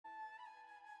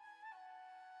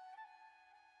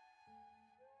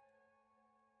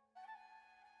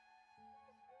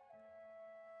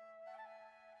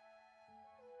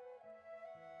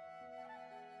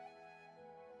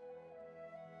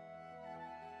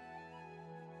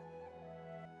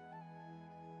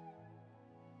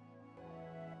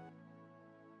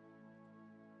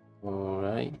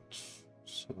Alright,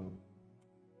 so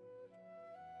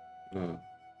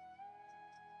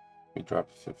we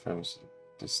dropped a few frames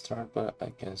to start, but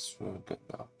I guess we're good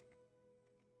now.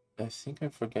 I think I'm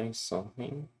forgetting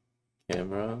something.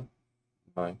 Camera,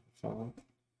 microphone,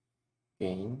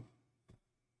 game.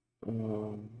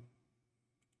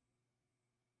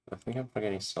 I think I'm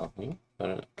forgetting something,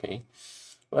 but okay.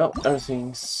 Well,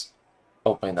 everything's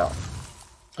open now.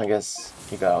 I guess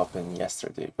it got open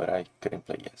yesterday, but I couldn't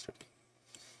play yesterday.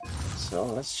 So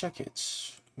let's check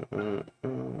it.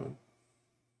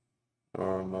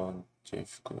 Normal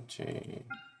difficulty.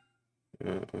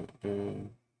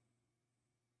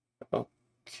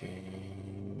 Okay.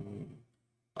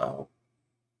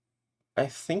 I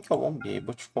think I won't be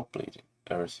able to complete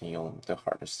everything on the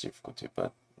hardest difficulty,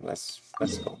 but let's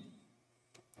go.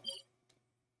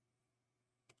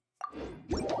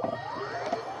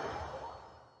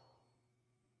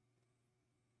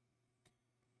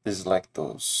 This is like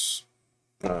those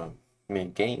mini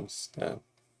games that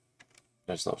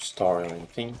there's no story or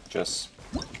anything, just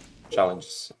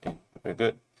challenges, and very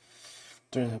good.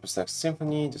 During the Hypostatic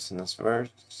Symphony, Dissonance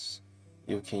works.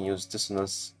 You can use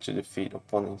Dissonance to defeat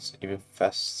opponents even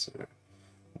faster.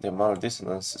 The amount of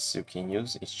dissonances you can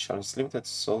use each challenge is limited,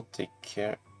 so take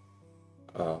care.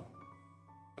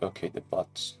 Okay, the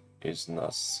bot is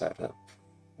not set up.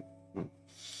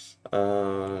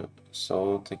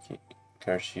 So take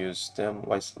care to use them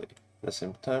wisely. At the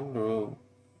same time,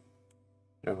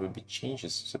 there will be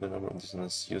changes to the number of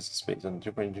dissonance uses based on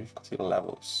different difficulty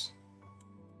levels.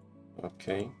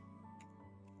 Okay.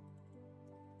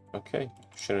 Okay,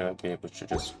 shouldn't I be able to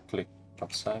just click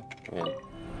outside and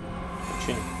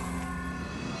continue?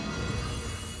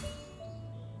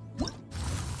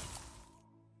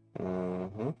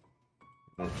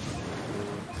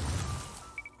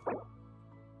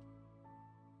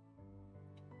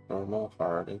 Normal,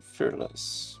 hard, and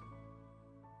fearless.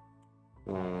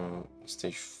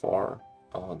 Stage 4.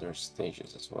 Oh, there's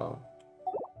stages as well.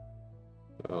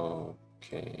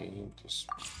 Okay, just...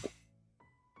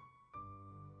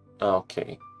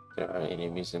 Okay, there are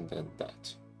enemies and then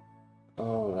that.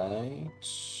 Alright.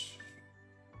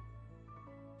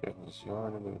 There's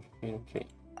your number. Okay.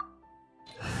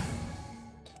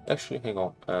 Actually, hang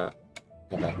on. Go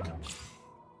back.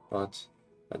 But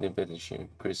the ability to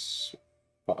increase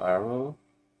arrow.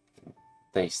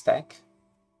 They stack.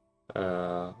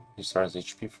 Restores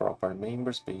HP for all party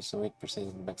members based on 8%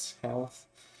 of max health.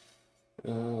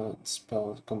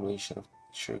 Spell combination of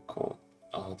sheer code.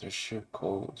 Oh, there's sheer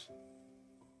code.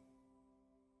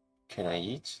 Can I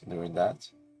eat during that?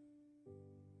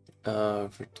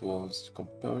 Virtuous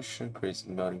compulsion creates a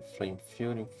melting flame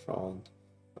field in front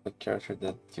of the character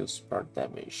that deals part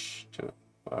damage to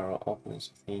our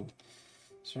opponents. I think.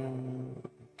 So,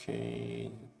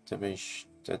 okay, damage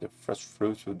that the first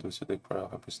fruit will do to the crowd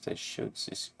hypostatic shields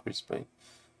is increased by.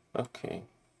 Okay.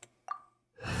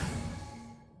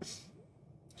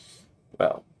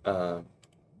 Well,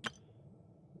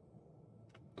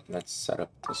 let's set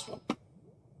up this one.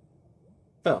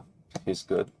 Well, he's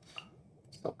good.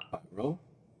 So pyro.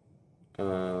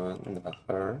 Not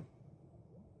her.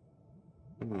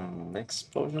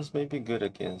 Explosions may be good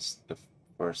against the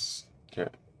first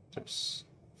characters,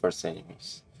 first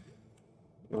enemies.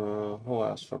 Who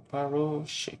else for pyro?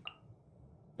 She.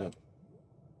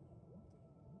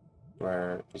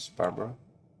 Where is Barbara?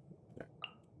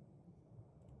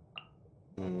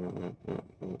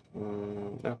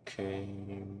 Okay.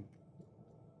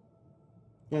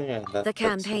 Yeah, the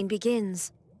campaign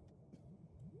begins.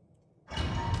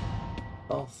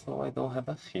 Also, I don't have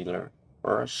a healer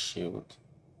or a shield.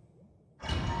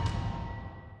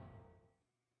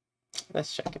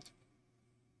 Let's check it.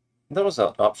 There was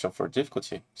an option for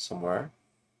difficulty somewhere.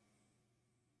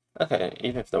 Okay,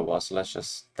 even if there was, let's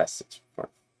just test it for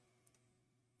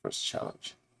first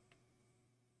challenge.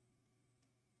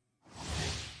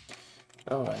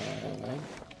 Alright.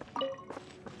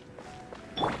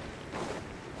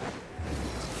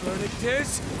 Verdict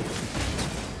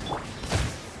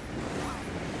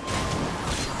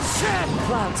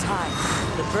Clouds high.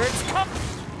 the birds come.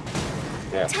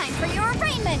 Yeah. Time for your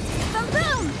arraignment!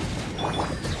 Boom!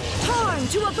 Torn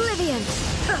to oblivion.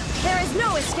 There is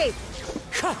no escape.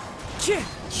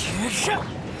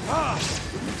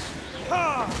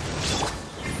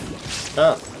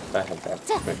 Ah, I have that.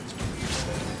 Great.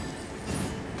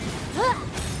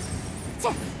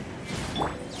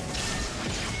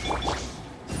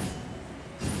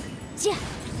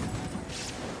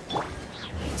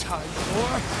 Time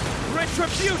for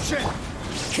retribution.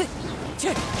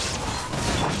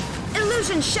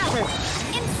 Illusion shattered.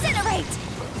 Incinerate!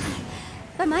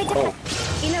 Am I Oh,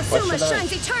 Inazuma should I?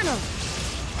 shines eternal.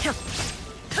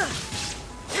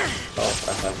 Oh, I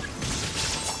have.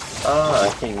 Ah, I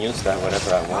can use that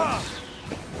whenever I want.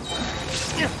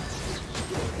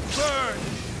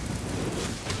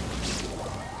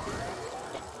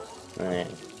 Burn!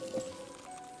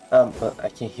 But I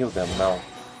can heal them now.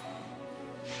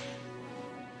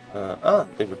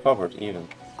 They recovered even.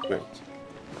 Great.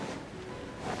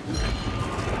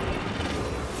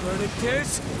 Verdict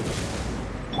is...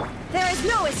 There is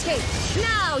no escape.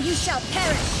 Now you shall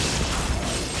perish.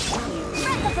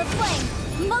 Breath of the flame.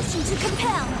 Motion to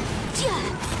compel.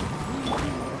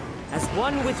 As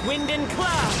one with wind and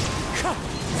cloud.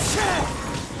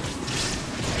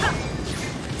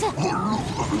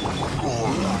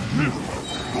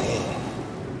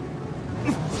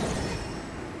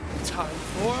 Time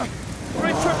for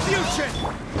retribution!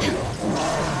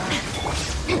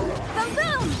 The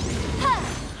boom!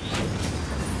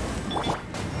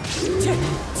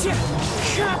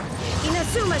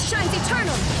 Inazuma shines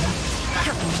eternal.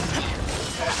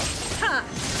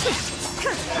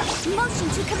 Motion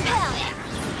to compel.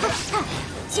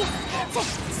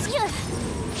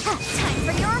 Time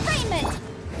for your arraignment.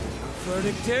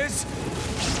 Verdict is...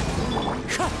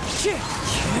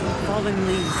 Fallen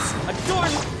leaves.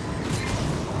 Adorn.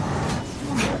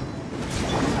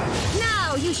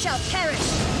 Now you shall perish.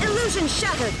 Illusion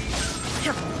shattered.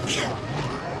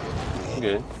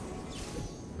 Good.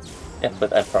 Yeah,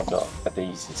 but I farmed off at the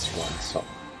easiest one, so.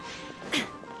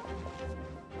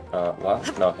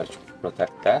 What? Now I have to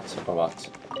protect that, or what?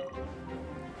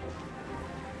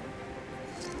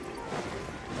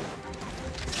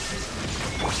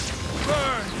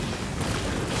 Burn!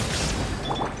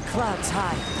 Clouds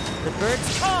high. The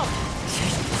birds call.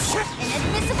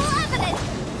 Inadmissible evidence.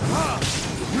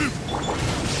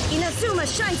 Inazuma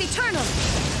shines eternal.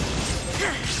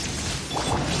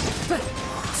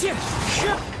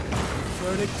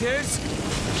 Verdict is...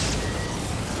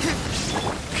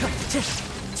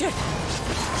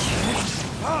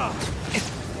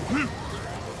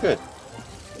 Good.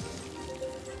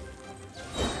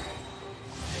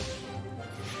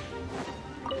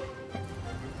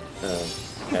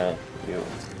 Yeah, you.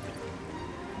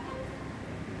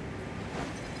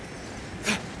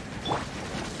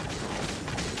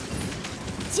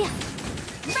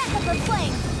 Breath of the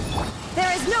flame.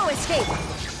 There is no escape.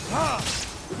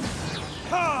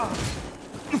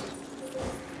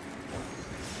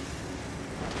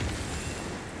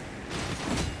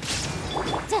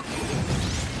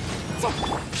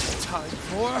 Time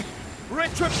for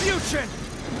retribution!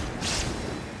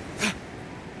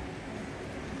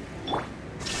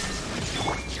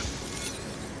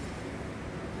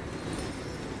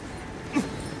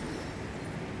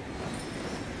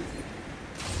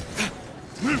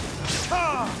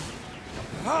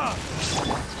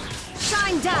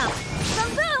 Shine down. The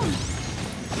boom.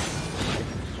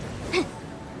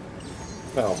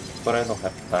 Well, but I don't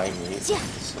have time yet. So.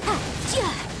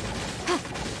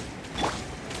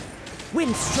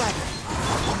 Wind strider.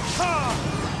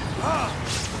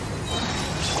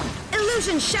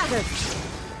 Illusion shattered.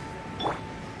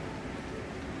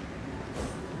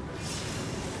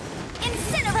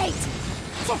 Incinerate.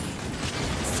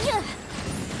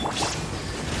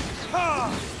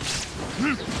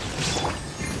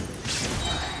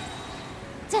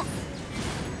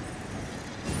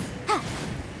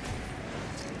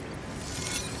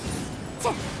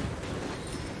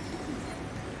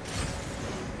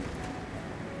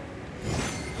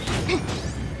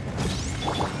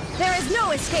 There is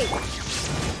no escape.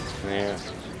 Yeah.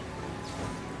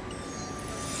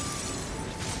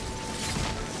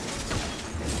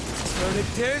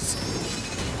 Verdict is...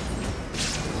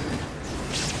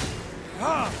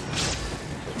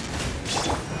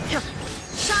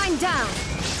 Shine down.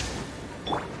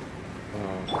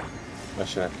 I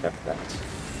should have kept that.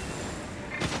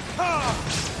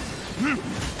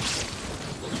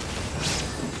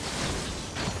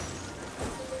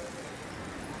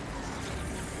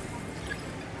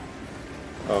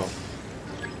 Oh.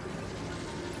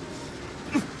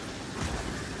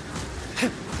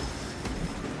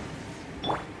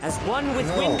 As one with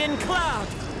No. wind and cloud.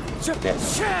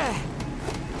 Yes.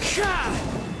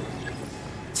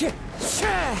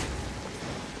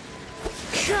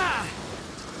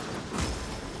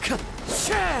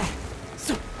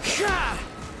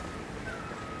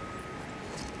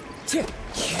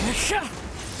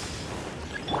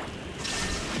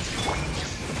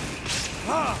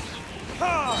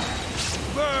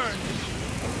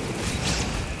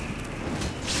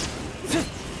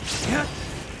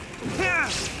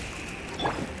 Burn!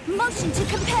 Motion to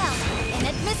compel.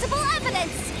 Inadmissible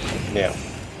evidence. Yeah.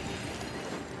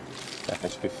 I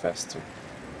had to be faster.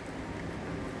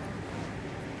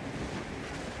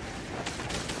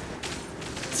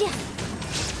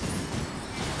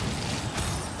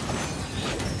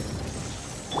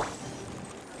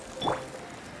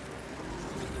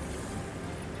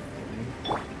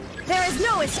 There is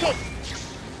no escape.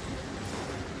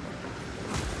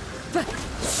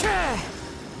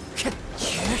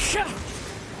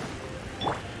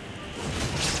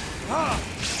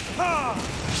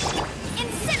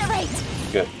 Incinerate!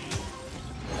 Good.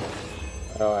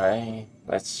 Alright,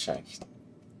 let's check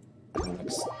the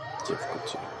next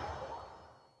difficulty.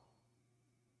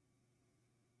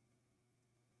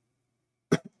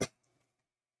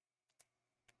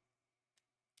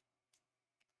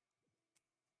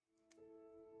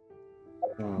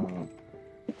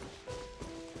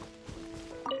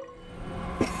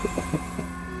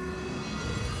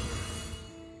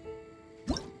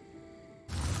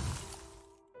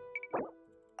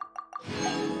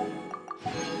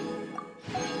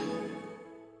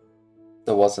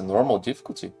 There was a normal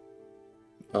difficulty.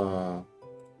 Oh,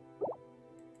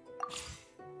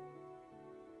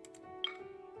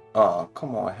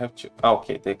 come on, I have to.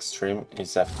 Okay, the extreme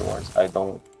is afterwards. I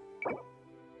don't.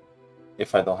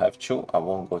 If I don't have to, I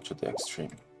won't go to the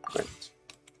extreme. Great.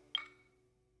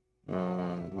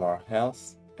 More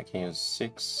health. I can use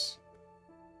 6.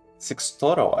 6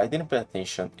 total. I didn't pay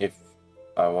attention if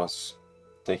I was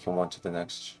taking one to the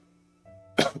next.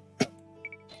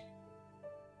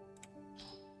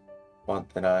 One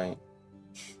that I.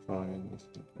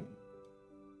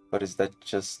 But is that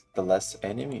just the last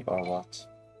enemy or what?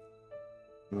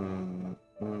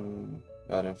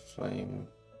 God of Flame.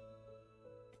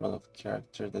 Roll of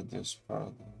character that deals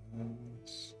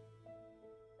problems.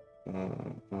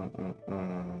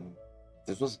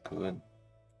 This was good.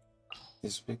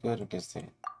 This will be good against it.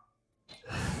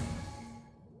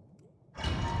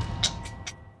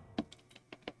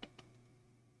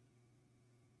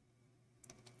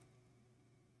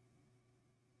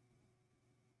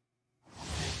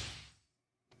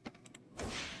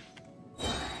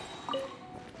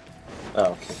 Oh,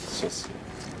 okay, it's just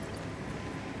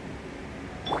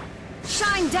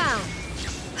Shine down.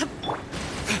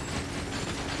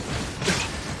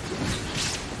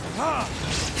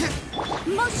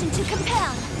 Motion to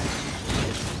compel!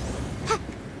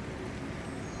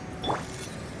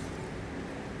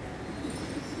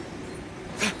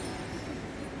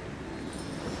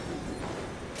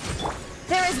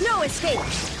 There is no escape.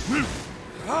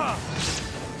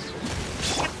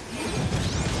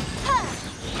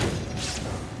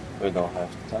 we don't have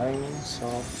timing, so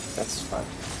that's fine.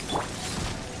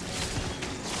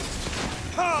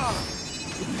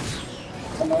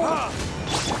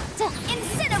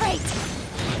 Incinerate!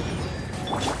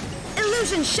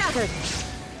 Illusion shattered.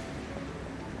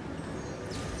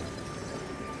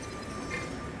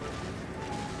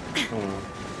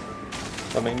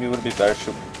 But maybe it would be better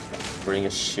to bring a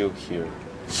shield here.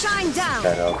 Shine down.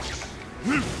 Instead of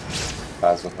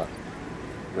Kazuha.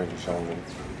 British only.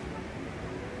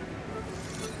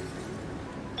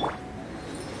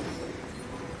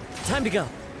 Time to go.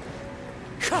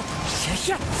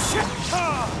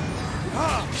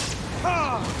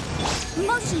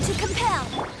 Motion to compel!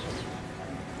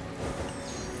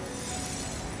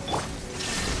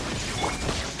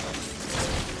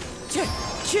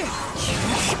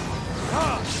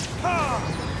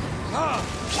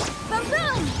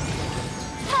 Boom!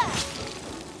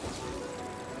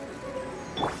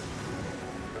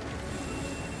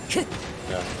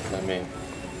 Yeah, let me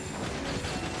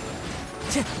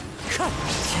get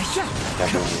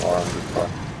the arm before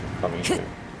coming here.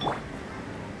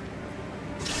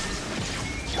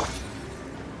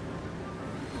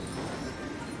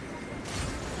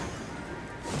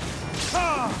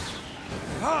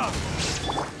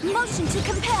 Motion to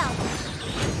compel!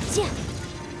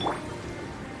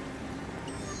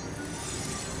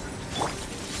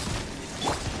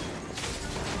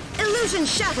 Illusion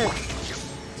shattered.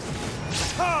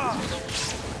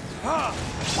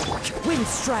 Wind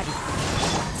strike.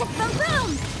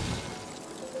 Boom!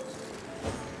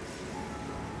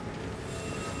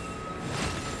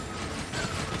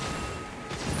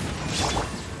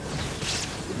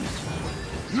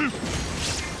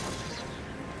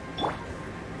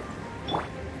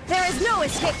 There is no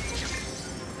escape.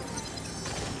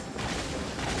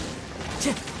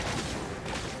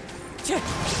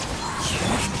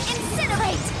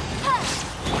 Incinerate!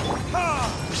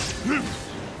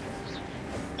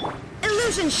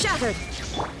 Illusion shattered.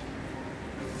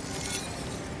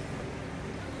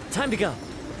 Time to go.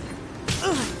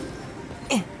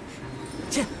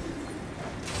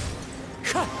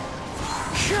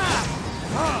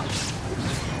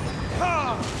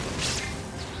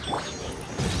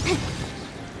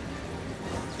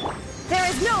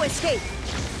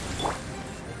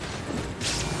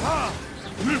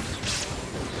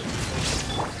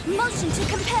 Motion to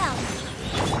compel.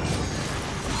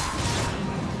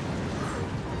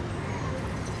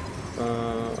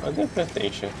 I didn't pay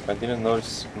attention. I didn't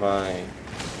notice my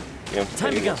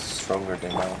Time to gameplay go. was stronger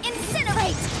than now.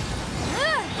 Incinerate.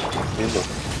 Look.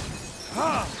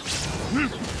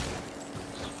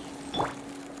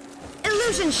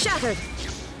 Illusion shattered.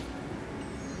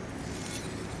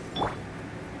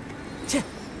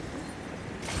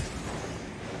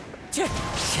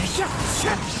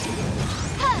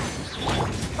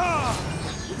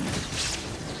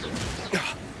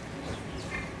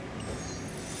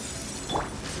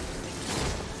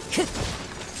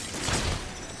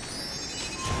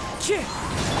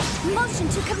 Motion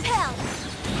to compel.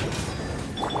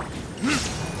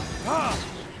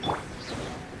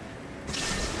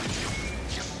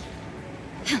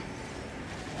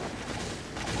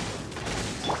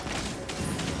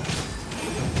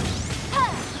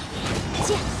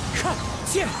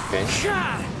 Okay.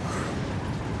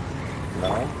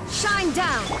 Now. Shine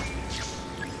down.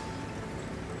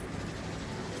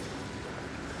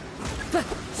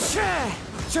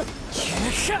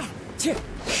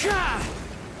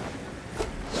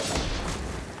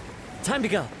 Time to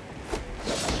go.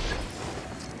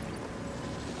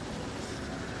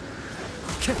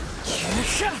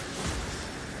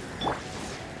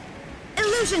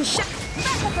 Illusion shot.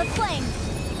 Breath of the flame.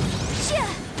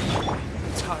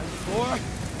 Time for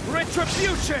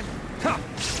retribution! Ha!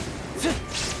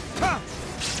 Ha!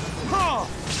 Ha!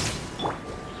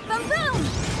 Boom boom.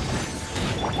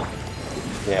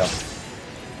 Yeah.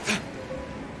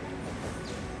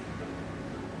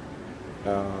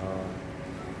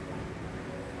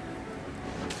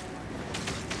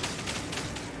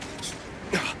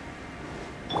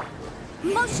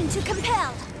 Motion to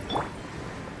compel.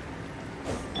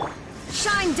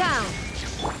 Shine down.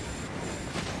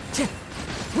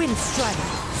 Wind strike.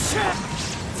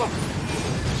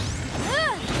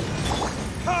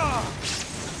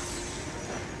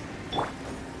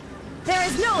 There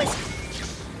is no escape.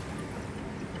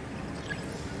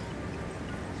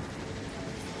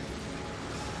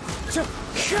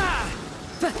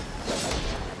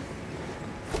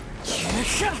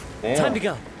 Damn. Time to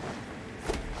go.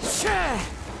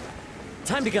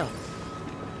 Time to go.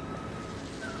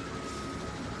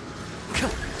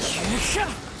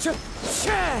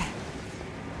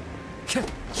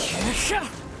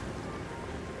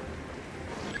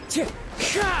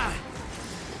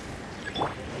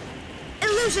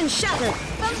 Illusion shattered.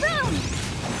 Boom boom.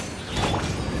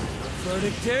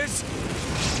 Verdict is...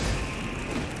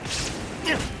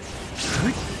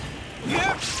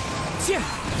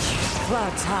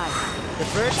 Clouds high. The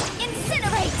bird.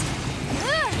 Incinerate.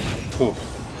 Oof.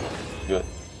 Good.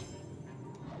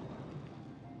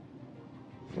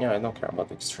 Yeah, I don't care about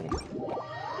the extreme.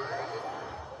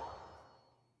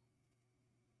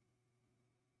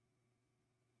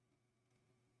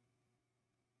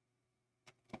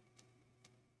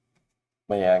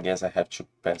 But yeah, I guess I have to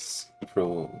pass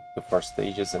through the first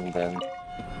stages and then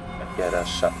I get a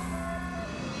shot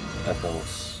at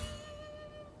those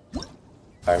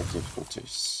higher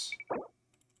difficulties.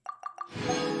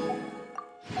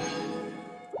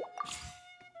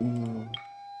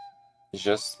 It's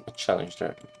just a challenge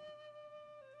there.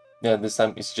 Yeah, this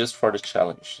time it's just for the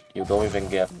challenge. You don't even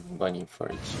get money for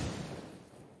it.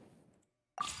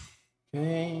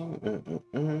 Okay,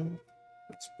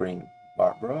 let's bring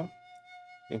Barbara.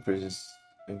 Increases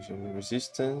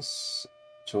resistance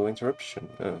to interruption.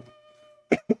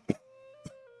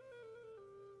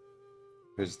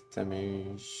 Increase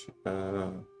damage.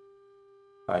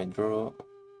 Hydro.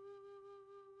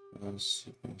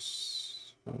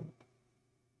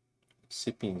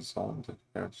 Sipping zone, the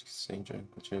character exchange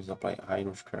continues to apply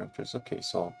hydro characters. Okay,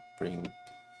 so I'll bring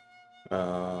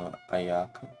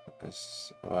Ayaka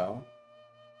as well.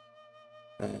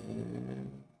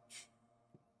 And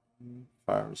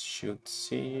Fire Shield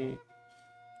C.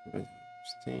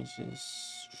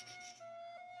 Stages.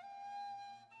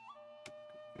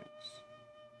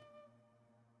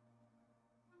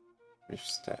 Brief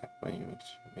stack when you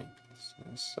make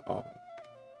this. Oh,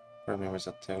 remembers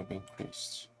attack will be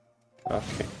increased.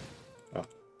 Okay. Oh.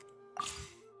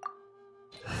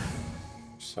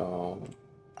 So,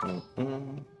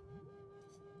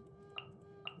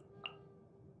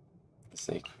 let's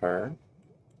take her.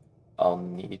 I'll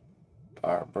need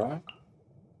Barbara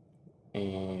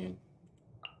and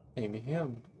maybe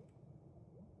him.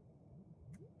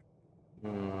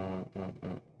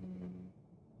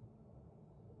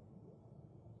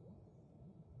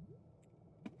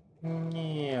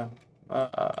 Yeah,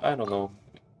 I don't know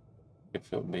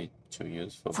if it'll be too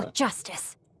useful, For but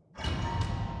justice.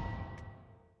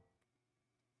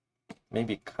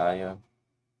 Maybe Kaya.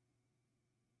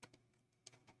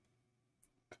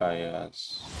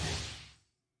 Kaya's.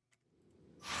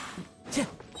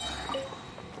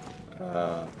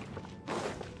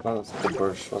 Well, it's the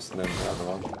burst, what's the name of the other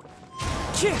one?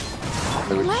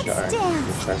 The Let's recharge.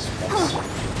 dance.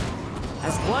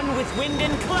 As one with wind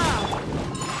and cloud.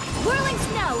 Whirling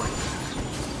snow.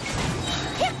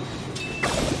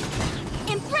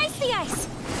 Embrace the ice.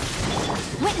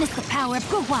 Witness the power of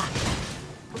Gugwa.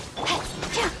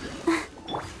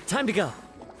 Time to go.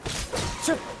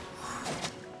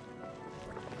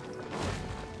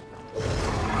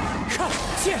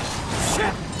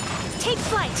 Take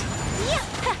flight.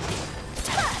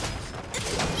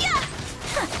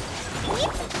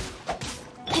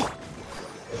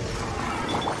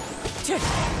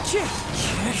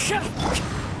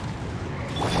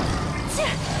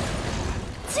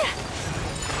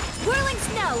 Whirling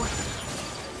snow.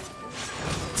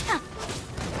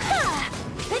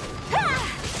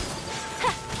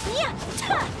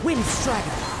 Wind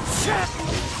strider.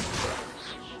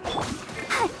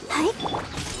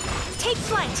 Take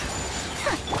flight.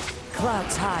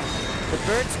 Clouds high. The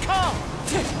birds call.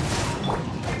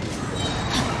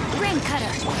 Rain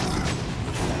cutter.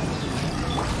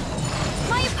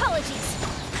 My apologies.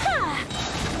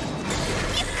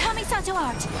 Kamisato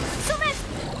art. Sumet.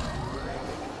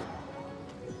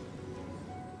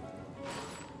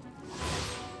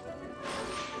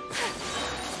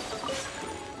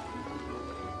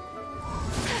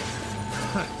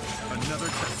 Another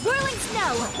test. Whirling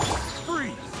snow.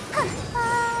 Freeze.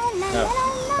 No,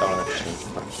 I want to change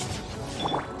first.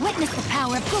 Witness the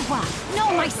power of Gugwa. Know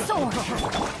my sword.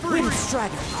 Wind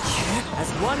strider. As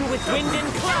one with wind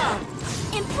and cloud.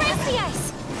 Embrace the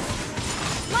ice.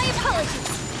 My apologies.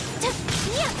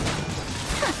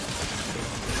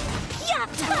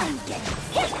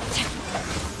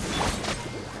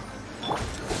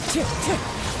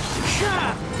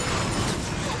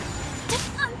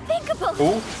 Unthinkable.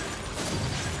 Ooh,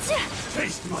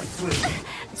 Taste my flame.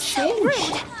 So rude.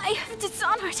 I have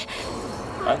dishonored.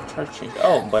 I'm charging.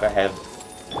 Oh, but I have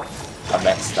a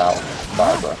maxed out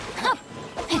Barbara.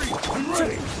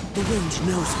 The wind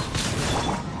knows me.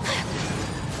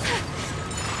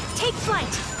 Take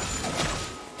flight.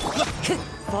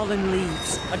 Fallen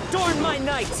leaves. Adorn my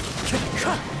night.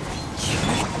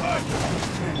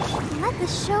 Let the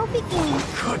show begin.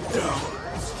 Cut down.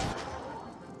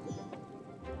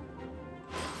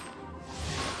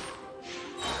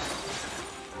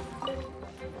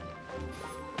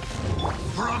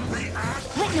 From the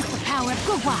ash. Witness the power of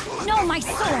Gugwa. Know my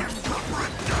sword.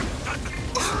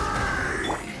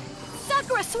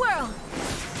 Sakura swirl.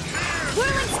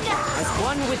 Whirling snow. As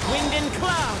one with wind and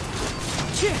cloud.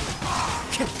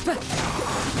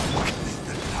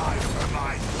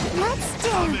 Let's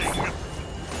dance.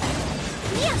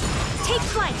 Take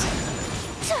flight.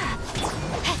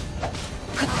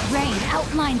 Rain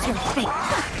outlines your fate.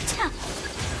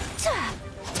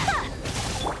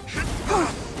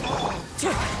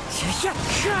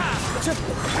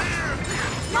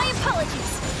 My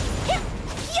apologies.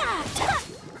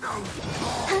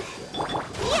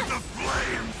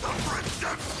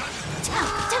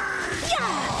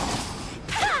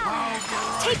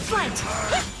 Take flight.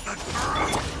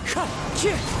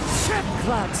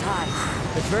 Clouds high.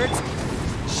 The birds.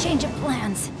 Change of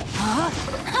plans.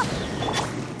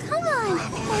 Come on,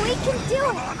 we can do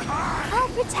it. I'll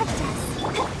protect us.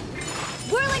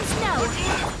 Whirling snow.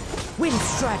 Wind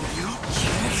strider.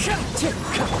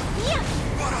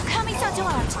 Kamisato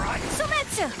art.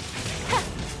 Sumetsu.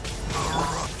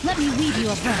 Let me weave you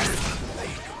a verse.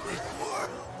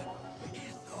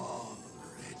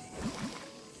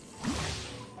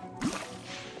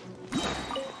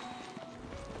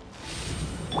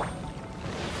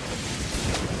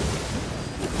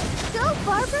 Go,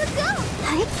 Barbara, go!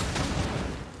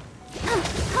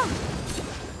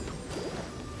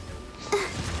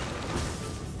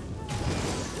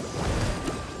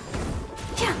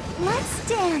 Let's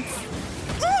dance.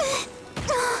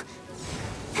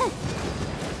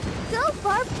 Go,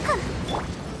 Barb.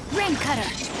 Rain cutter.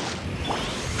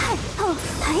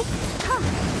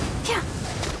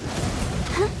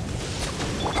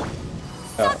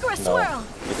 Sakura swirl. No,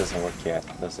 it doesn't work yet,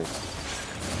 does it?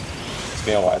 It's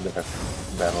been a while that I've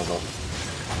battled though.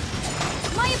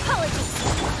 My apologies.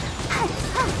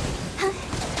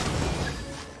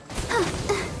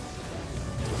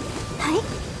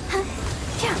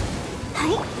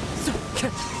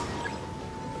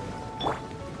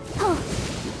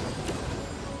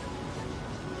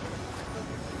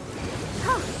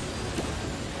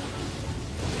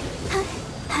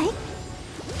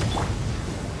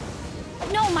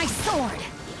 Know my sword.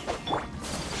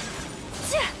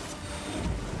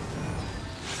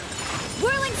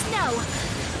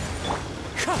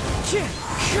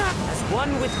 As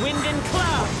one with wind and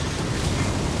cloud.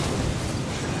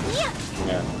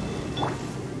 Yeah.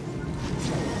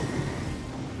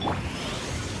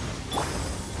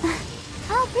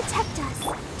 I'll protect us.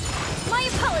 My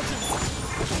apologies.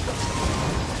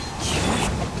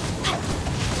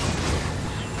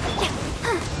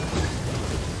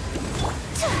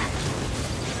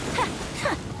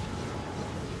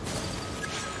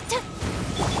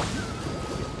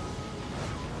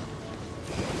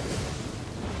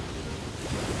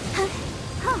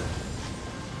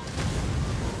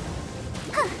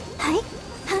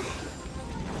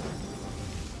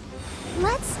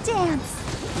 Let's dance.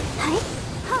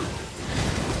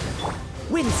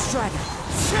 Wind Strider.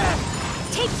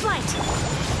 Take flight.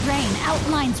 Rain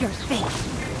outlines your fate.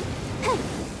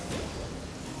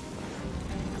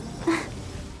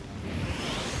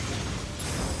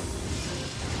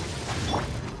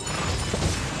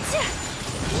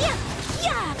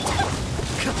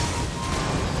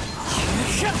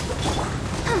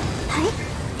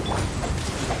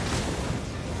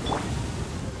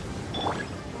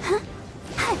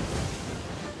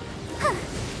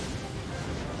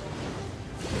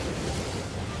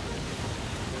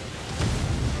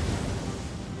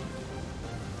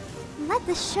 Let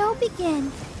the show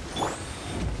begin.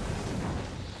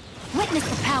 Witness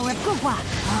the power of Gugwa.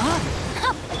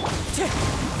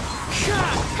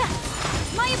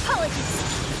 My apologies.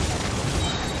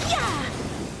 Yeah.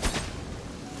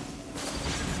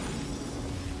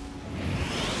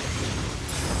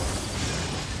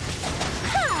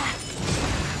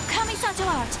 Kamisato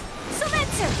art.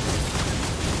 Sometsu.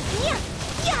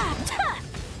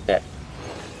 Dead.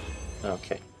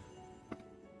 Okay.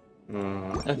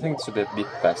 I think it's a bit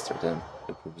faster than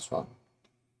the previous one.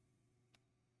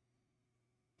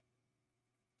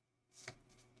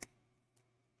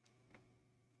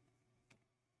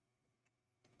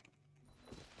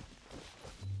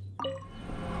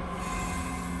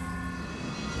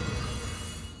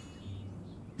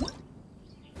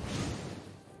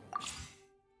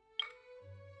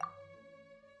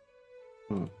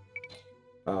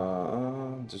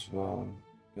 This one,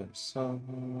 get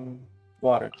some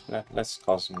water. Let's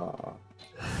cause some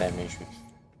damage with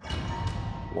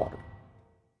water.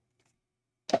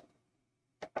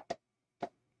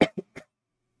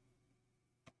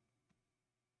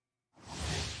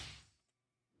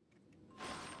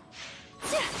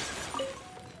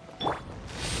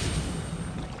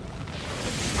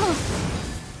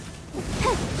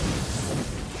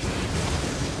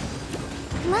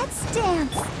 Let's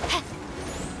dance.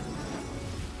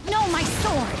 No, my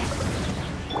sword.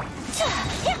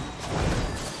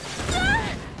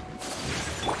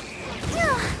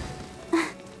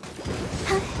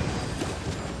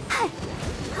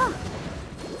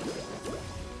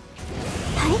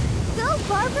 Go,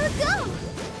 Barbara, go!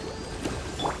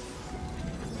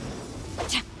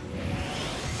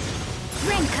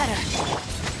 Ring cutter.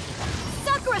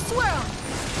 Sakura swirl.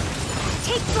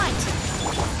 Take flight.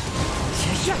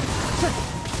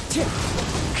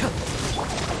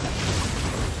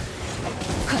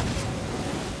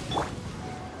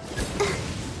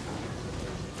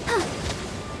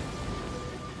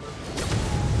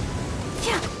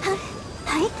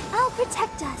 I'll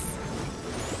protect us.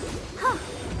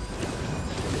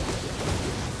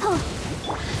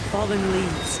 Fallen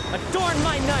leaves, adorn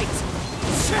my night!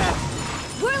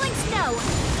 Whirling snow.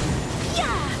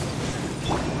 Yeah.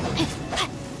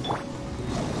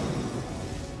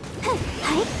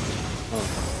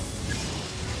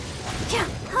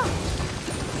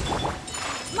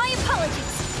 My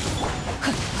apologies.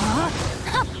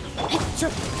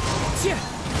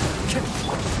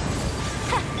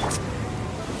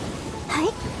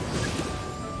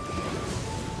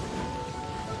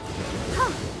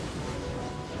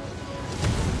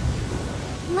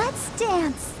 Let's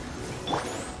dance.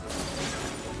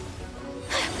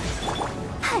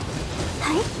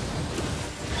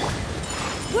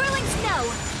 Whirling snow.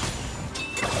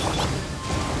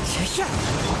 Yeah.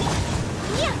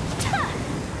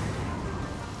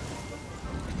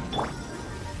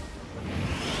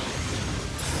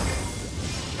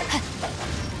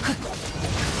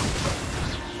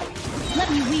 Let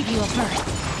me weave you a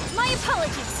birth. My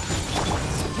apologies.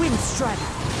 Wind Strider.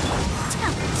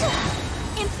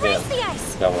 Embrace the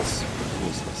ice. That was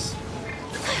useless.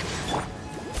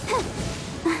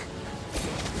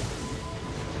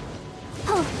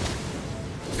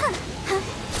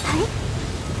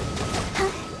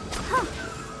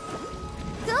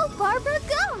 Go, Barbara,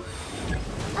 go!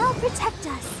 I'll protect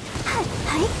us.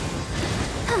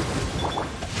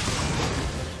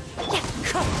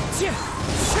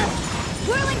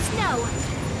 Whirling snow.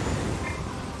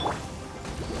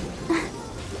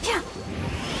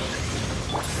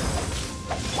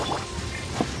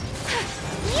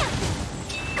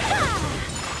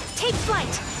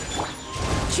 fight!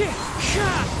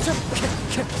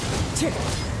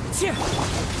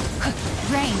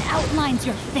 Rain outlines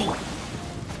your fate.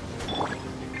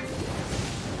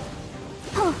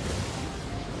 Huh.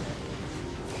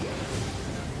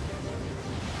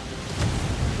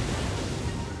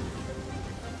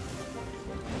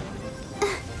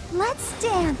 Let's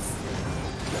dance.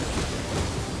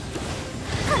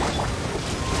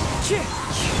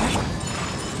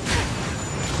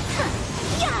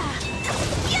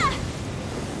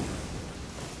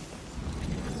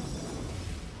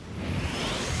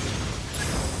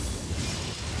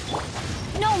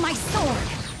 No, my sword!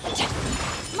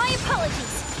 My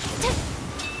apologies!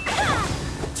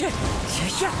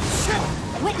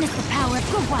 Witness the power of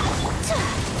Gua.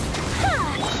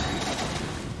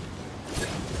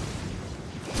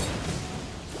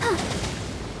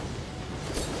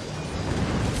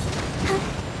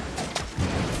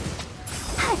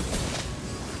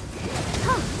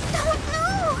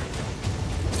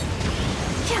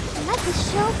 Let the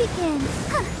show begin.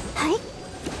 Hi.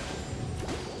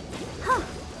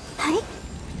 Hi.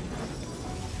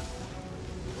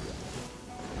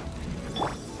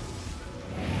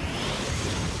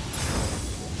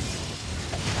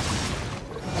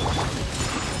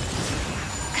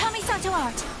 Kamisato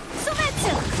art!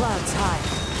 Sometsu! Clouds high.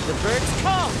 The birds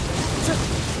call.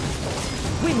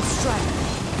 Wind strider.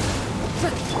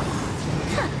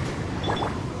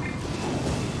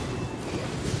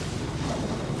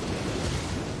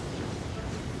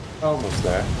 Almost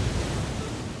there.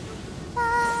 La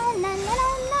la la la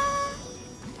la.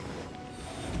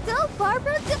 Go,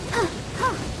 Barbara,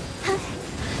 go.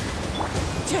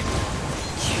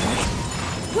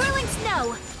 Whirling snow!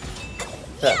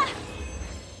 Yeah.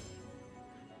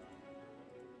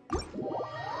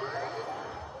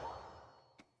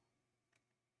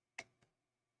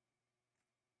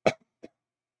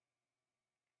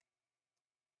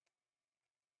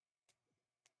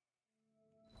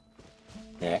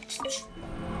 Next.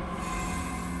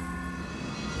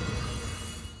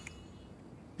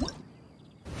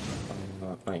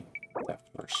 Wait, that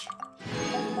first.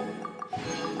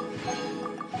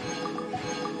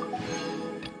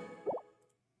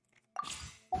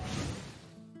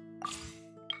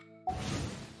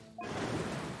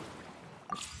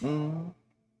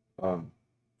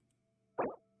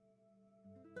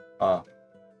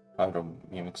 I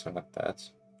don't mimics are like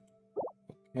that.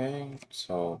 Okay,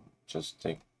 so just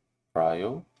take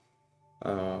cryo.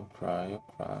 Cryo.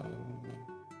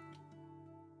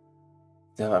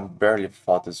 Damn, I barely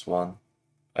fought this one.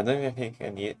 I don't even think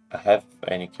I have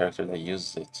any character that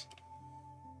uses it.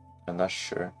 I'm not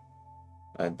sure.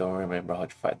 I don't remember how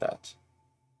to fight that.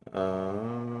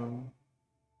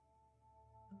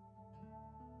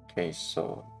 Okay,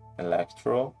 so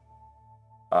electro,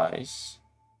 ice.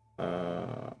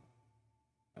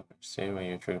 Say when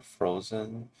you trigger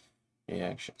frozen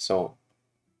reaction. So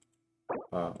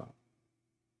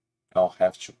I'll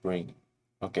have to bring.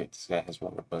 Okay, this guy has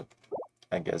water, but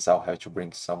I guess I'll have to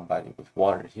bring somebody with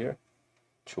water here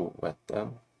to wet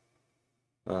them.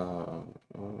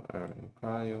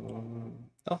 Cryo.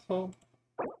 Also,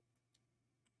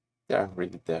 they aren't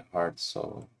really that hard,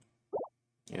 so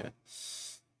yeah.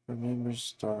 Remember,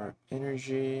 store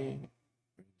energy,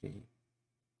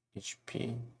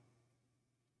 HP.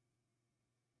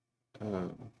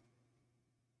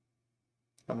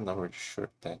 I'm not really sure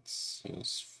if that's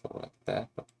useful like that,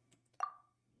 but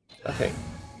okay.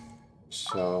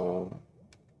 So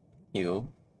you,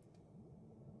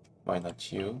 why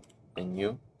not you, and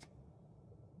you?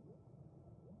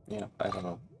 Yeah, I don't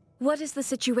know. What is the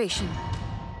situation?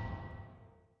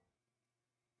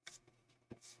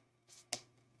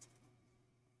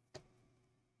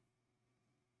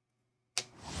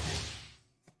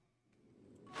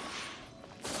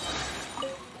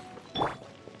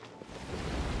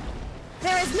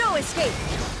 There is no escape!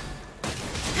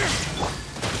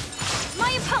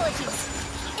 My apologies!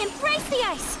 Embrace the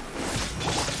ice!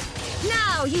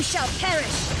 Now you shall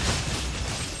perish!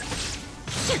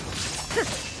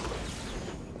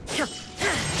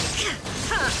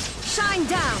 Shine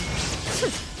down!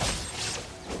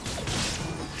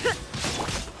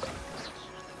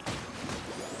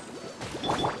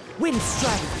 Wind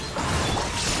strider.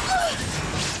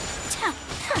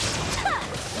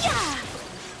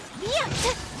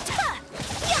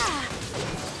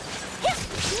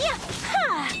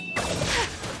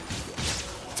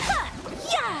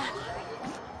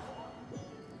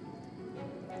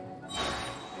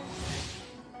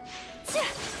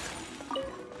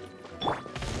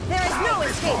 There is no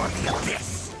escape! The abyss.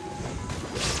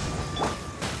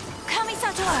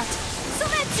 Kamisato art!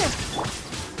 Sometsu!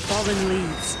 Fallen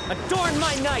leaves, adorn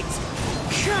my night!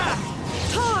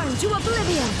 Torn to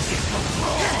oblivion!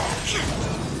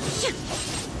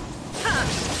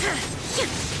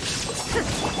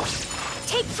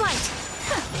 Take flight!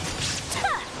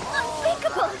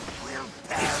 Unthinkable!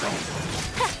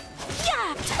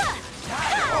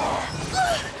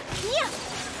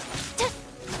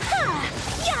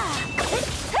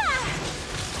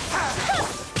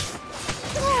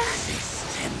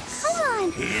 Come on!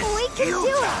 We can do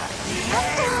it!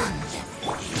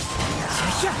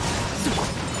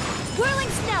 Whirling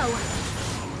snow!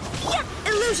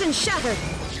 Illusion shattered!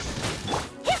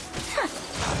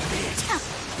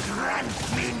 Grant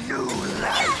me new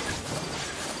life.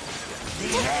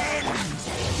 The end.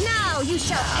 Now you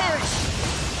shall perish!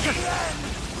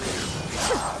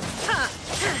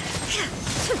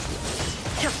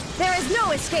 There is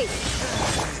no escape!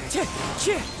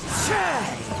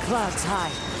 Clouds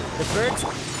high. The birds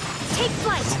Take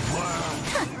flight!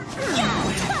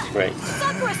 Great.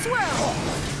 Sakura swirl!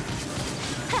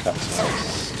 That's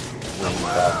nice.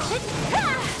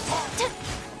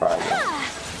 Right.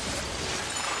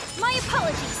 My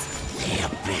apologies! The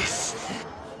abyss.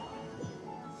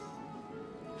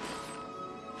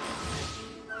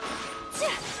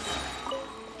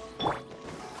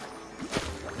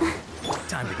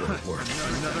 Time to go to work.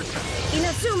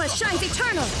 Inazuma shines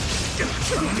eternal!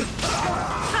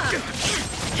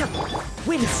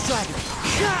 wind strider.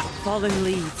 Fallen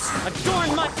leaves,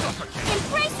 adorn my...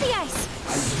 Embrace the ice!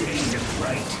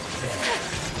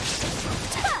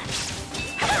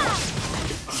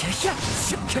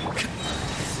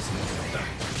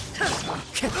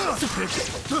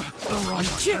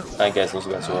 I guess those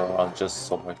guys were around just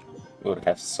so much. We would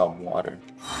have some water,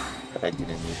 but I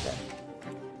didn't need that.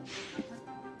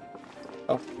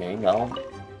 Okay, now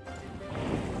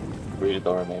really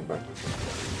don't remember.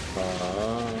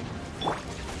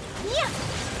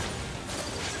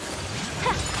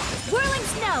 Whirling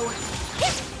snow!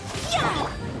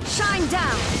 Shine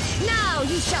down! Now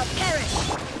you shall perish!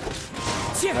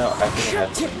 No, I think I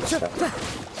have to use that.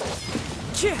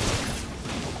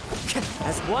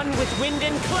 As one with wind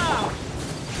and cloud.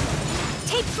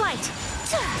 Take flight!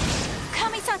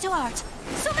 Kamisato art!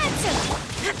 Sumetsu!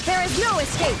 There is no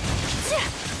escape!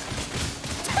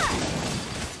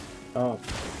 Oh,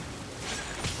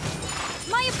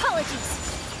 My apologies!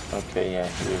 okay, yeah,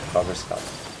 he recovers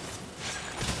stuff.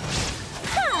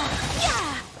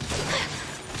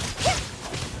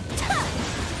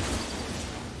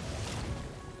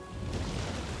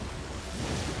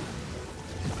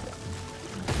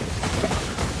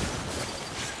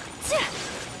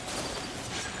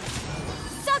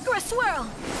 Sakura swirl!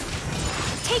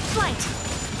 Take flight!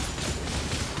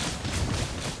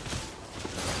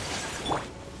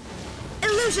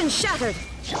 Illusion shattered!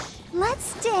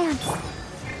 Let's dance!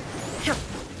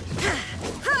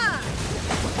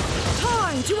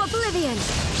 Torn to oblivion!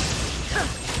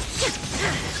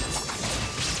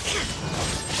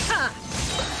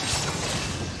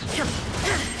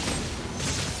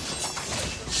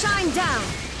 Shine down!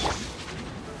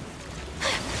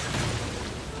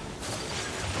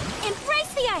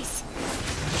 Embrace the ice!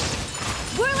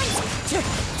 Whirling...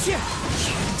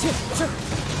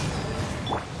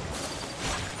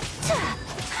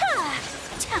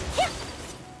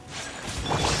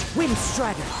 Wind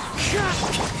strider.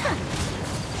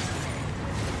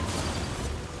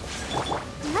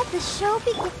 Let the show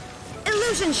begin.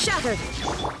 Illusion shattered!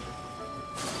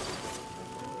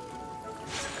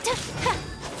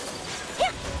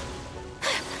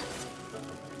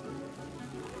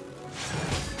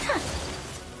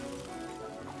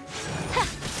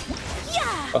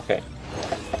 Okay.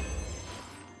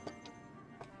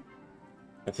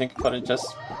 I think I got it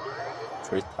just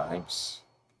 3 times.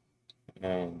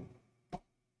 And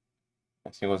I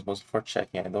think it was mostly for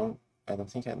checking. I don't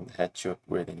think I had to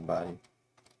upgrade anybody.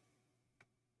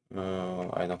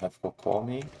 I don't have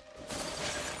Kokomi.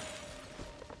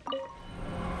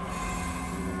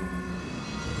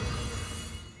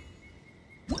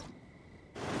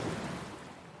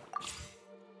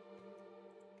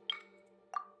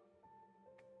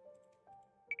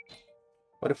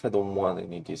 What if I don't want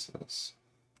any dissonance?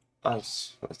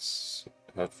 Ice. Let's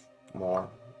have more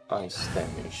ice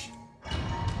damage.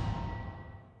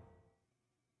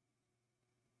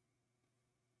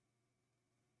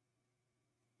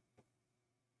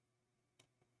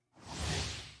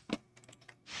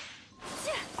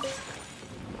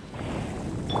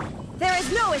 There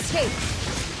is no escape!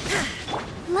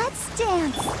 Let's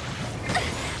dance.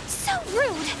 So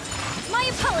rude. My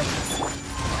apologies.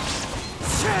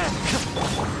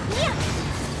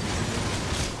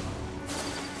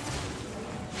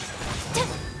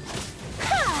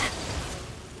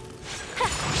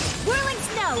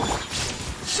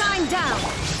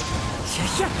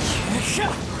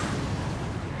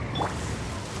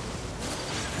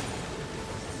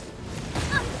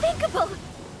 Unthinkable!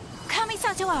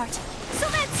 Kamisato art!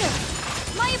 Sometsu!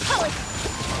 My apologies!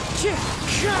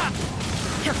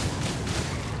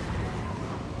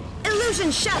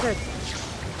 Illusion shattered!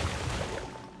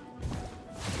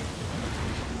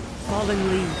 Fallen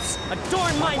leaves,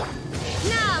 adorn my...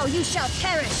 Now you shall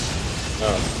perish!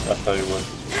 Oh, I thought it would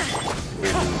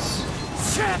release.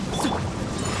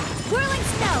 Whirling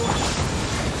snow!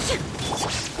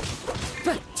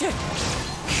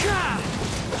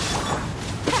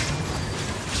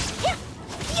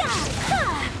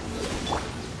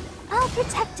 I'll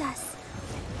protect us.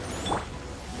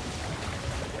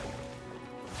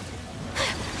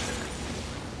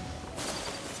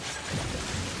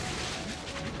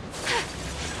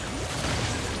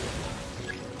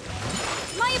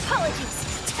 My apologies.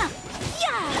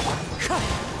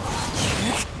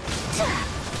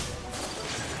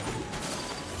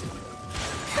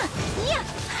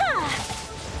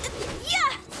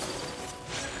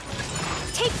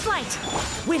 Take flight.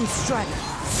 Wind Strider.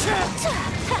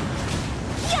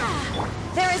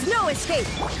 There is no escape!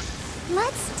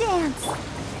 Let's dance.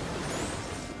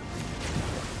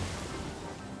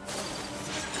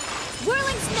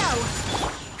 Whirling snow.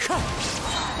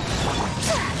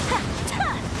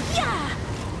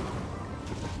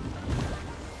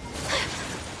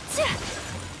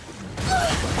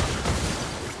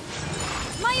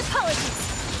 My apologies.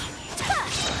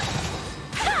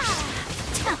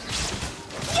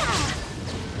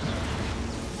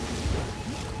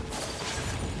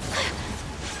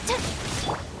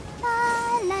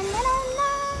 La la la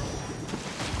la.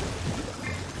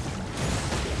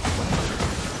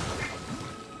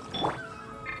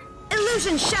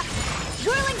 Illusion shattered!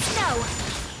 Whirling snow.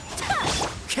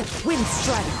 Wind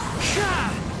Strider.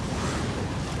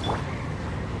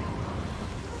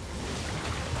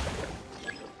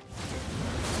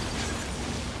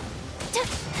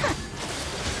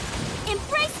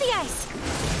 Embrace the ice.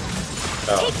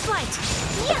 Oh. Take flight.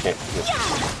 Okay,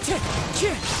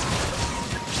 good.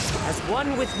 As one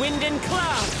with wind and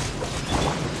cloud.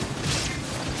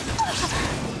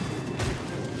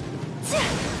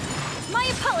 My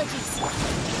apologies.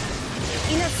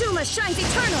 Inazuma shines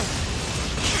eternal!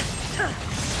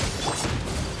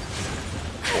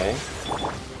 Okay.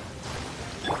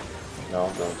 Now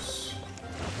those.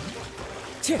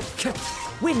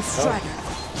 Wind Strider.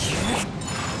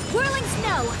 Whirling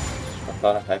snow. I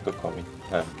thought I had to call me.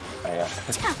 Yeah.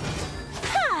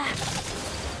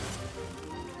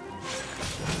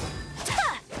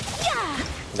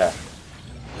 There.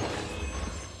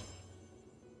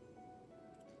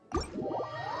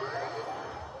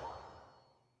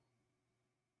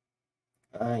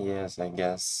 Ah, yes, I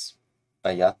guess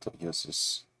Ayato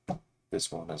uses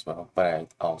this one as well, but I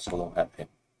also don't have him.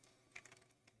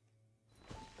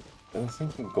 I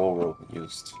think Goro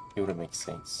used. It would make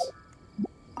sense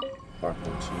for him to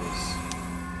use.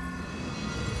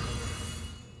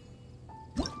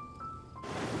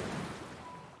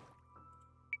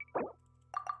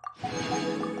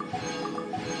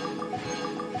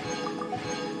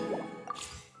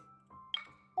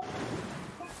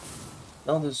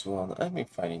 Now this one, I've been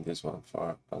finding this one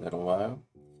for a little while.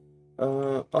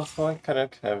 Also I kind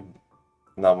of have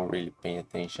not really paying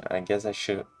attention. I guess I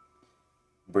should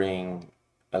bring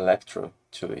Electro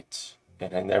to it,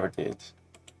 and I never did.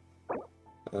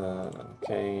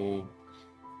 Okay.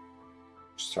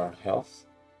 Start health.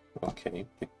 Okay,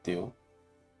 big deal.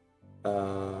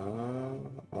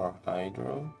 More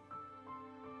Hydro.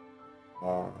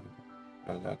 More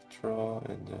Electro,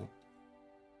 and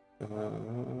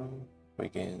then we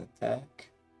gain attack.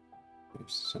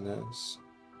 Dissonance.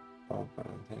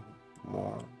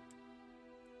 More.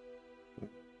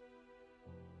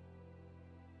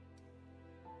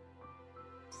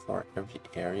 For every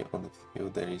area on the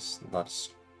field that is not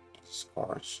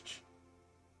scorched.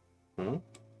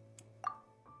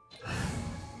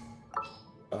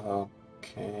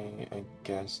 Okay, I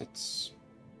guess it's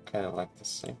kind of like the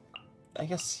same. I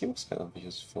guess he was kind of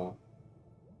useful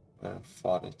when I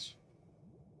fought it.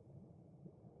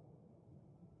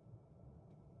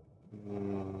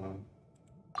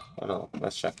 I don't know,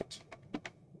 let's check it.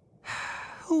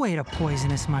 Who ate a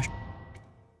poisonous mushroom?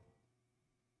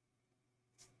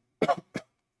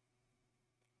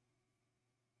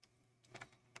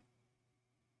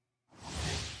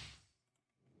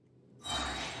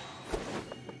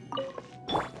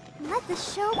 Let the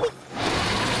show be.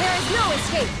 There is no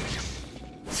escape!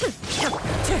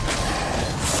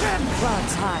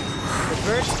 Clouds high.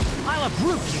 Revert, I'll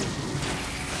uproot you.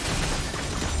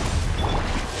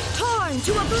 Torn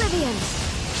to oblivion!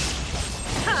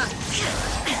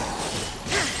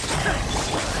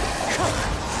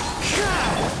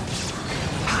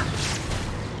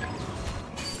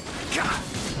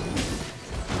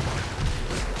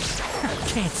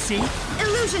 Can't see.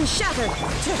 Illusion shattered.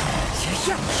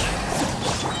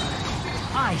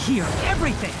 I hear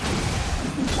everything.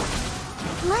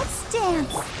 Let's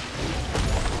dance.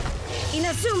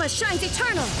 Inazuma shines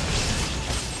eternal.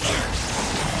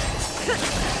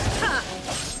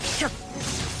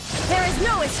 There is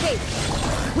no escape.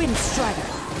 Wind Strider.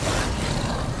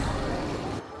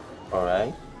 All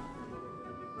right.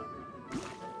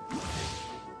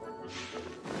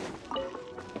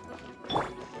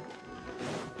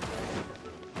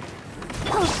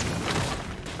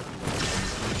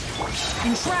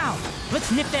 Enshroud.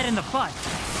 Let's nip that in the bud.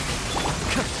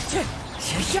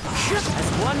 As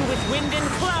one with wind and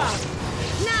cloud.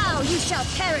 Now you shall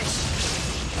perish.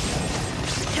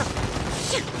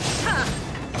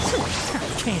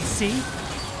 Can't see.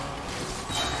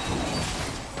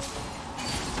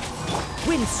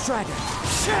 Wind Strider.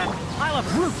 I'll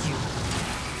uproot you.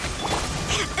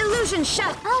 Illusion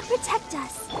shattered. I'll protect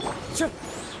us.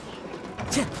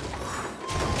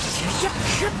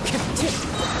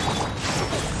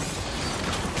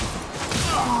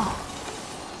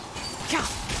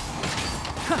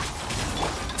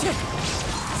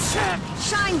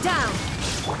 Shine down.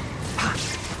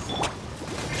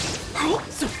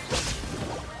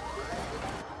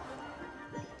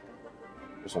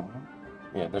 There's one more?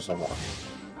 Yeah, there's one more.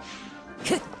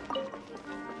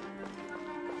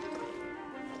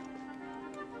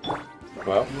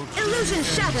 Well, Illusion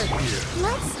shattered.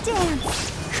 Let's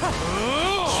dance.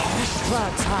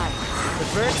 Clouds high. The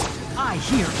birds. I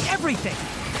hear everything.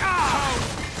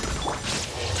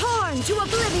 Torn to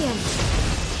oblivion.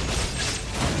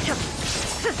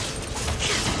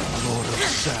 Lord of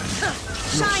Sand,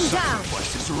 Shine down.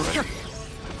 sacrifice is ready.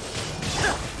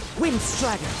 Wind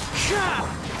Strider.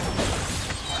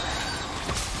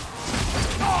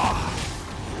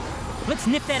 Let's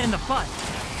nip that in the bud.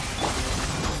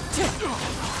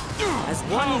 As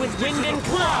one with wind and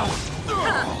cloud.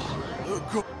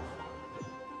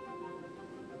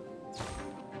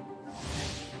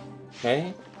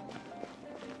 okay.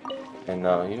 And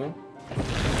now you.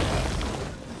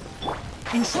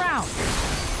 Enshroud.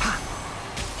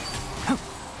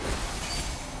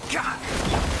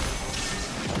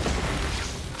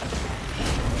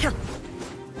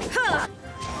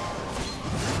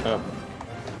 Oh.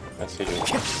 I see you.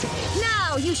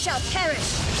 Now you shall perish.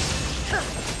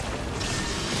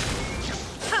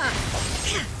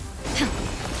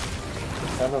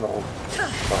 I don't know.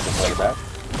 Something like that.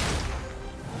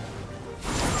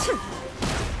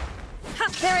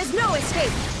 There is no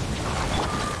escape.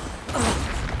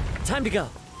 Time to go.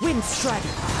 Wind Strider.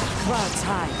 Clouds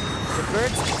high. The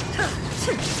birds.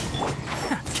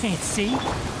 Can't see.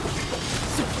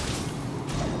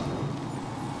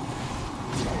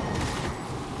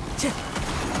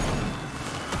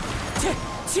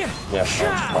 Yeah,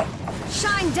 fine.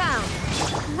 Shine down.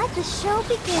 Let the show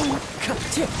begin.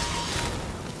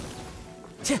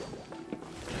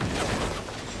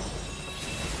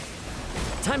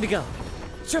 Time to go.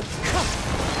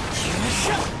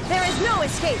 There is no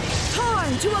escape.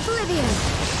 Torn to oblivion.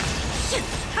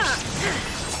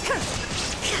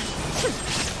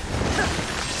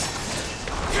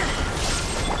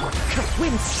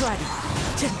 Wind Strider.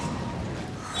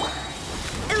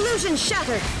 Illusion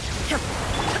shattered.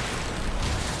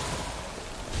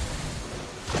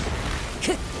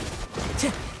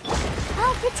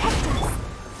 I'll protect us.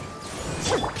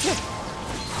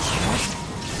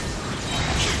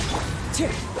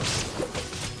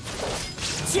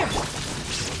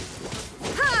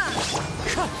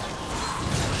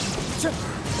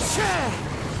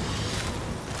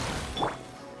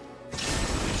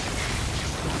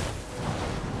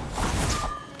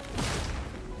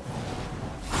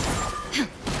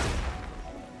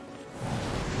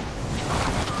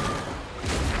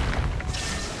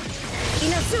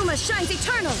 Inazuma shines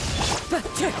eternal.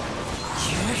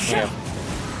 Yeah.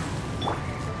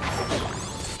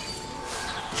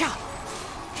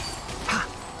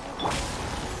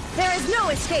 There is no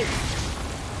escape.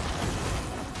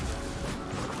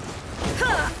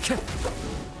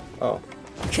 Oh.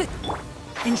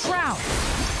 Enshroud.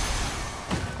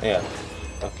 Yeah.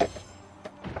 Okay.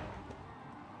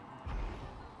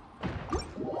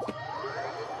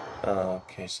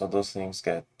 Okay, so those things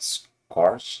get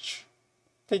scorched.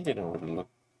 They didn't really look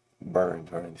burned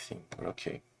or anything, but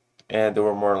okay. And they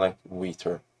were more like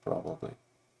wheater, probably.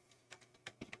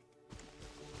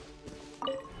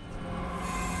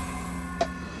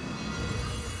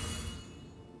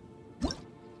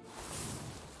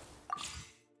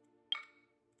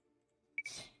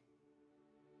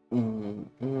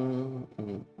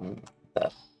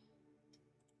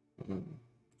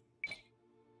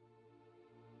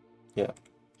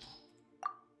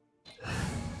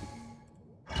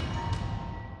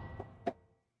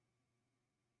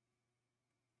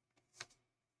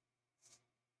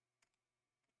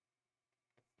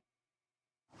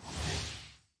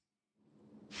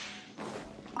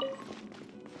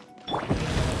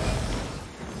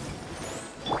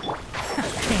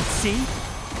 See?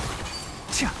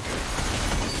 Cha.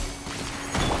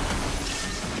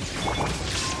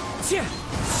 Cha.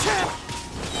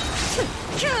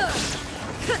 Cha.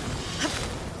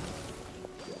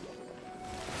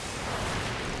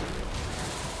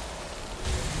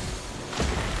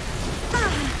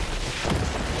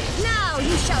 Now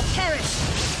you shall perish.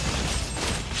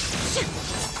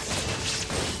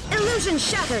 Illusion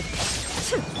shattered.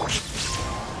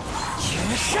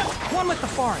 One with the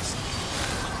forest.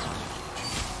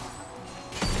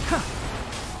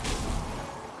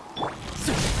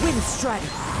 Wind strider.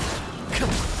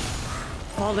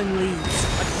 Fallen leaves,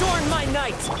 adorn my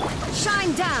night.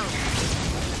 Shine down.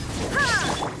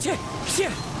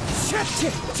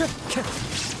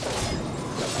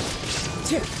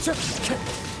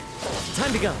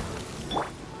 Time to go.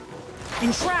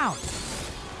 Enshroud.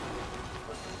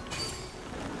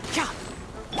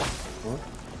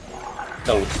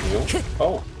 That looks new.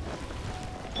 Oh.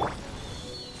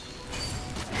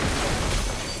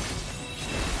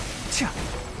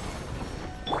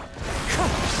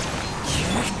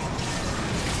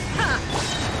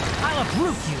 I'll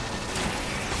uproot you.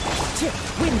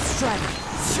 Wind strider.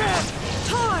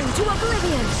 Torn to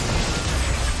oblivion.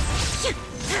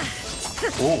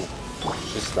 Ooh.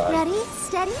 She's dying. Ready,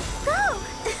 steady, go!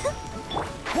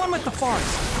 One with the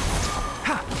forest.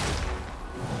 Ha.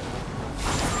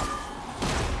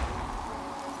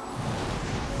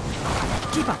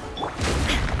 Keep up.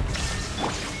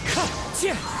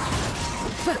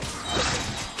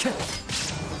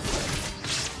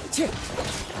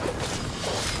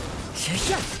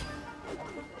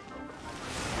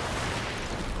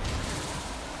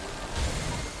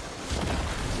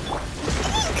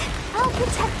 I'll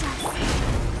protect us.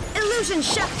 Illusion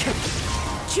shattered.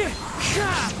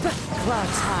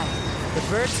 Clouds high. The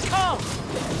birds call.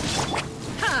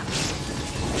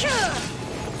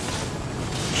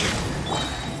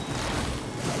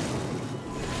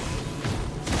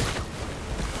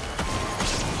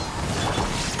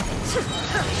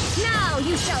 Now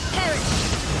you shall perish.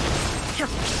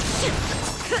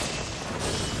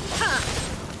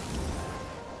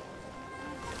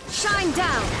 Shine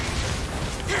down.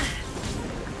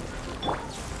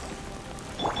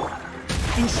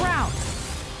 Enshroud.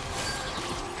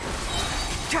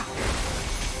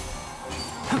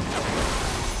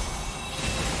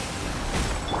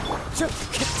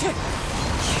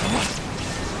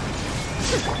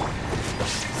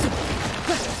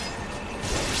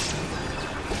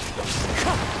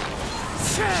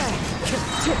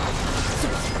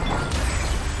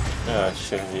 Yeah, I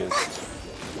should have used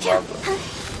lava.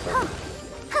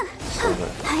 Silver.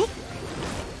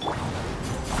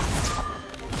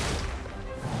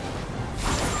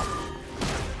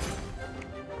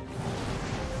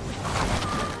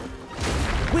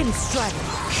 Wind strider.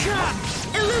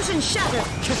 Illusion shattered.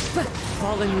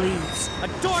 Fallen leaves,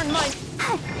 adorn my...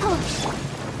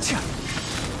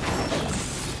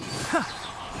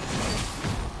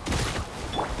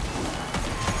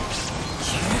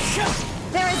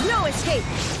 There is no escape.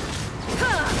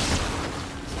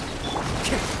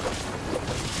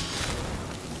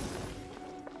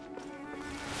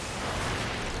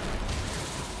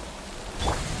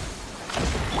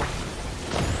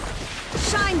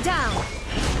 Shine down.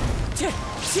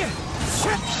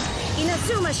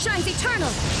 Inazuma shines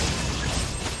eternal.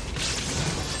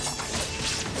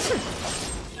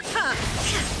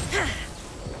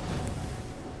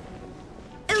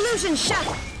 Illusion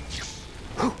shattered.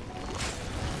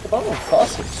 Oh,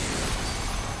 faucets.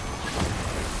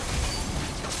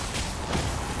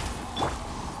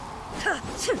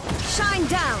 Shine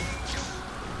down.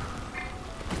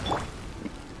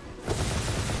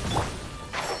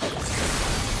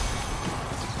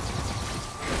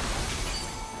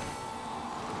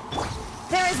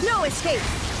 There is no escape.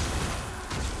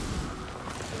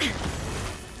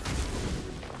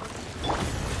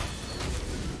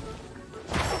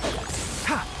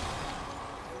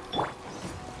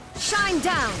 Shine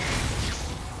down.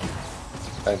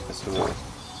 I guess we will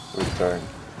return.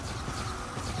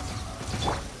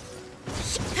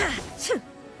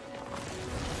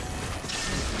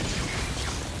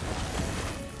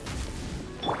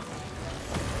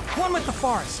 One with the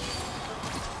forest.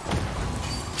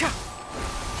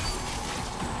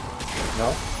 No?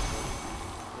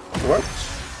 It worked?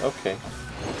 Okay.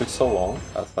 It took so long,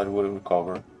 I thought it would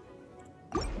recover.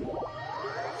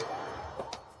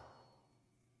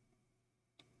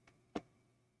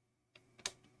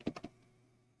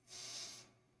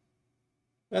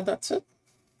 And that's it.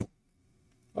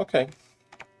 Okay.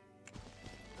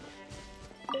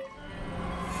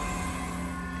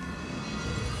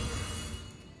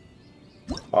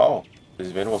 Wow, This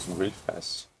event was really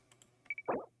fast.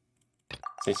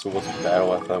 Since it was a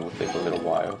battle, I thought it would take a little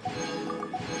while.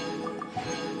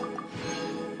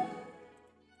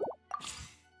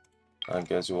 I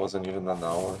guess it wasn't even an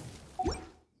hour.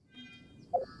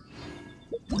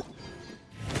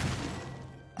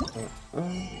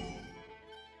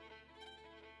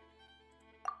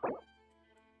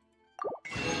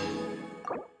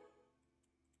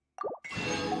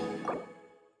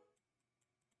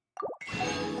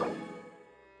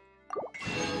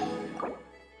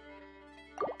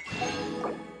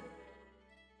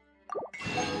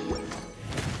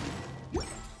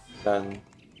 Then,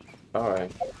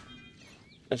 alright.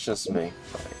 It's just me.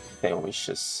 10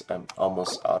 wishes. I'm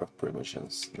almost out of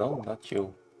promotions. No, not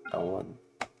you. I want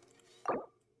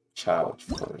child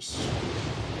first.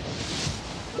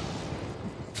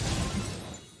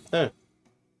 I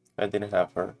didn't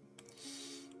have her.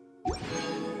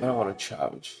 I want a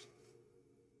child.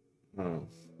 And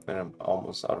I'm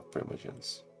almost out of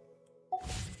promotions.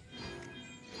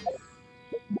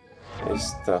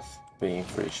 It's tough being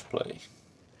free to play.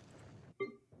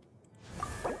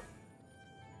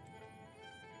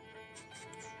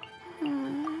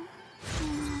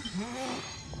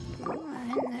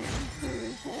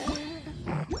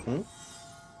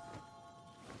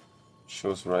 She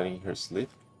was writing her sleep.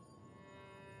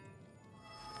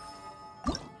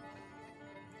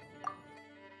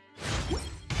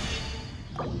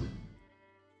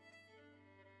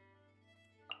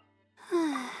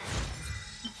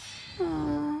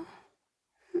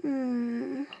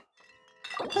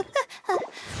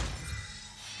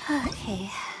 Okay.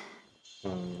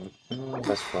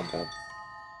 That's from the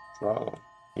draw.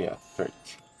 Yeah, Drake.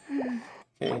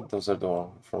 Okay, those are the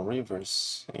ones from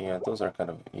Rivers. Yeah, those are kind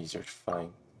of easier to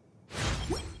find.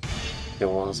 The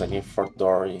ones I need for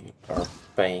Dory are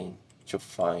pain to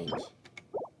find.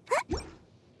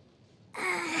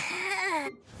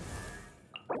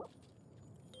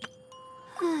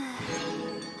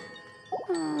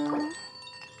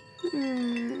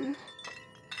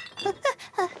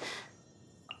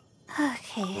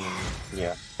 Okay.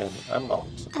 Yeah, and I'm out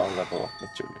on level of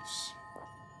materials.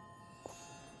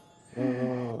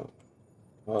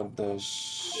 What does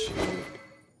she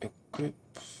equip?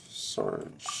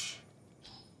 Surge.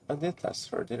 I did test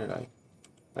her, didn't I?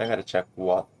 I gotta check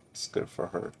what's good for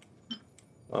her.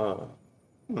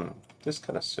 This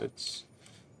kind of suits.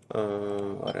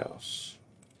 What else?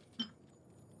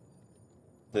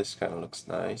 This kind of looks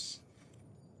nice.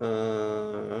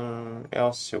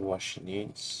 I'll see what she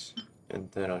needs,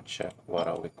 and then I'll check what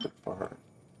I'll equip for her.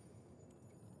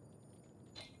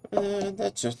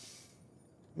 That's it.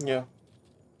 Yeah.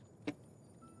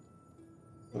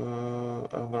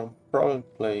 I'm gonna probably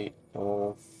play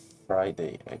on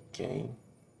Friday again,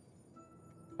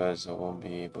 because I won't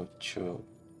be able to.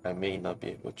 I may not be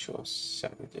able to on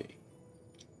Saturday.